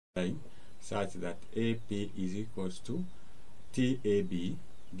such that AP is equals to TAB,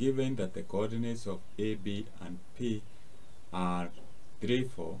 given that the coordinates of AB and P are 3,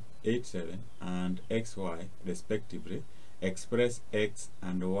 4, 8, 7 and XY respectively. Express X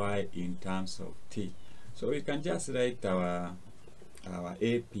and Y in terms of T. So we can just write our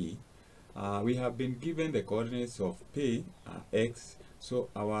AP. We have been given the coordinates of P, X. So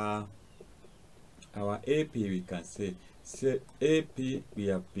our AP, we can say AP we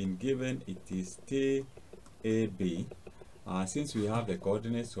have been given, it is TAB. Since we have the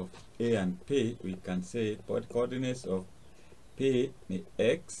coordinates of A and P, we can say coordinates of P is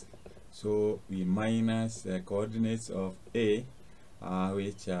X, so we minus the coordinates of A,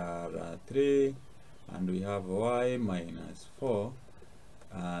 which are 3, and we have Y minus 4.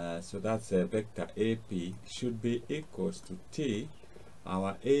 So that's a vector AP should be equals to T.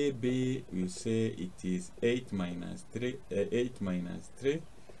 Our AB, we say it is 8 minus 3, 8 minus 3,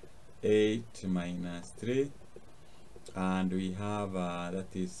 8 minus 3, and we have that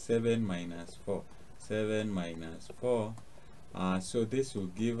is 7 minus 4, 7 minus 4. So this will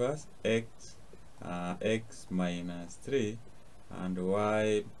give us X minus 3 and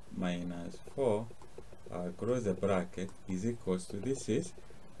Y minus 4, close the bracket, is equals to, this is,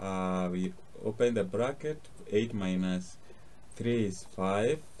 we open the bracket, 8 minus 3 is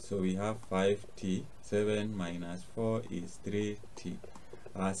 5, so we have 5t, 7 minus 4 is 3t.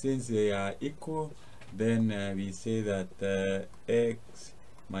 Since they are equal, then we say that x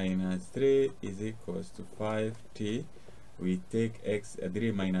minus 3 is equals to 5t. We take x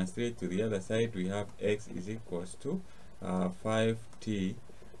 3 minus 3 to the other side, we have x is equals to 5t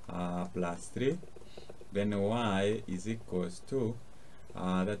plus 3. Then y is equals to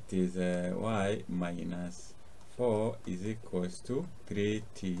that is y minus 4 is equals to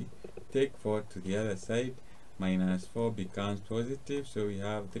 3t. Take 4 to the other side, minus 4 becomes positive, so we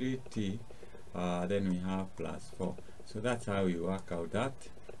have 3t, then we have plus 4. So that's how we work out that,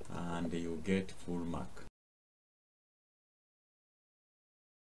 and you get full mark.